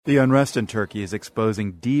The unrest in Turkey is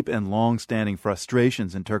exposing deep and long-standing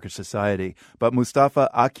frustrations in Turkish society, but Mustafa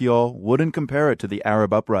Akyol wouldn't compare it to the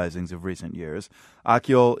Arab uprisings of recent years.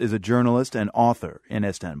 Akyol is a journalist and author in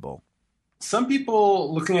Istanbul. Some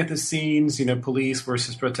people looking at the scenes, police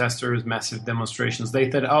versus protesters, massive demonstrations, they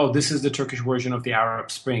thought, oh, this is the Turkish version of the Arab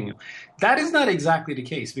Spring. That is not exactly the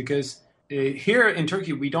case because here in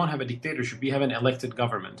Turkey, we don't have a dictatorship. We have an elected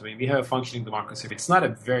government. I mean, we have a functioning democracy. It's not a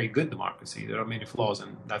very good democracy. There are many flaws,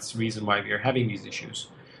 and that's the reason why we are having these issues.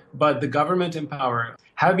 But the government in power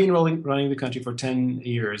have been running the country for 10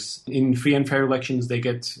 years. In free and fair elections, they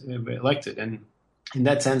get elected. And in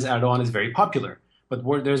that sense, Erdogan is very popular. But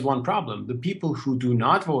there's one problem. The people who do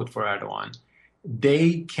not vote for Erdogan,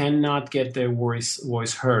 they cannot get their voice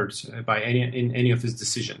heard in any of his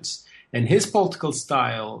decisions. And his political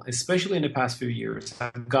style, especially in the past few years,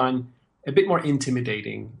 have gone a bit more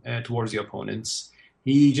intimidating towards the opponents.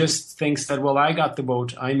 He just thinks that, well, I got the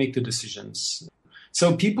vote, I make the decisions.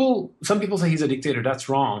 So some people say he's a dictator. That's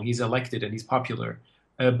wrong. He's elected and he's popular.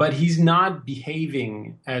 But he's not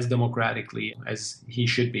behaving as democratically as he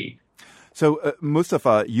should be. So,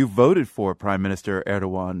 Mustafa, you voted for Prime Minister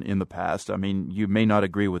Erdogan in the past. I mean, you may not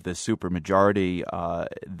agree with the supermajority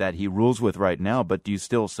that he rules with right now, but do you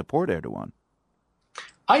still support Erdogan?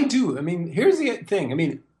 I do. I mean, here's the thing. I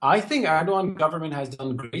mean, I think Erdogan government has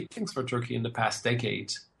done great things for Turkey in the past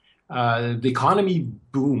decades. The economy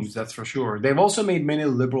booms, that's for sure. They've also made many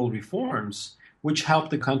liberal reforms, which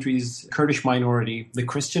helped the country's Kurdish minority, the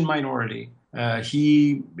Christian minority.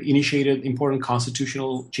 He initiated important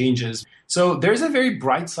constitutional changes. So there's a very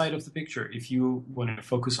bright side of the picture if you want to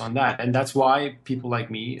focus on that. And that's why people like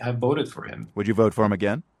me have voted for him. Would you vote for him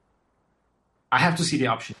again? I have to see the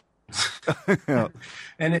options.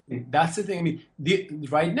 And that's the thing. I mean,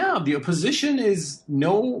 right now, the opposition is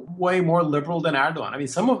no way more liberal than Erdogan. I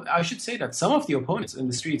mean, I should say that some of the opponents in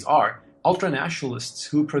the streets are ultranationalists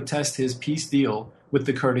who protest his peace deal with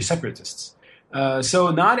the Kurdish separatists.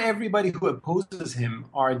 So not everybody who opposes him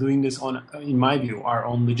are doing this in my view, are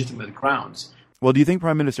on legitimate grounds. Well, do you think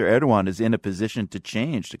Prime Minister Erdogan is in a position to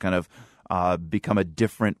change, to kind of become a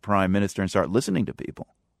different prime minister and start listening to people?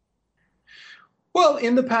 Well,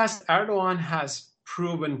 in the past, Erdogan has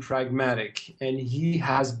proven pragmatic, and he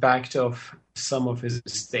has backed off some of his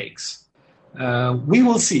mistakes. We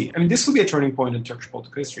will see. I mean, this will be a turning point in Turkish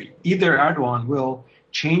political history. Either Erdogan will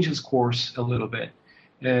change his course a little bit,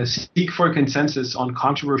 seek for a consensus on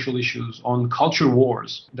controversial issues, on culture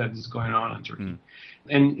wars that is going on in Turkey,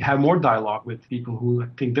 and have more dialogue with people who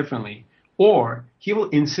think differently, or he will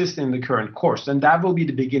insist in the current course, and that will be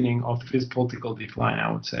the beginning of his political decline,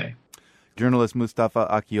 I would say. Journalist Mustafa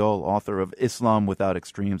Akyol, author of Islam Without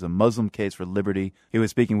Extremes, A Muslim Case for Liberty. He was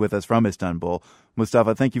speaking with us from Istanbul.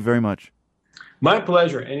 Mustafa, thank you very much. My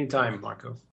pleasure. Anytime, Marco.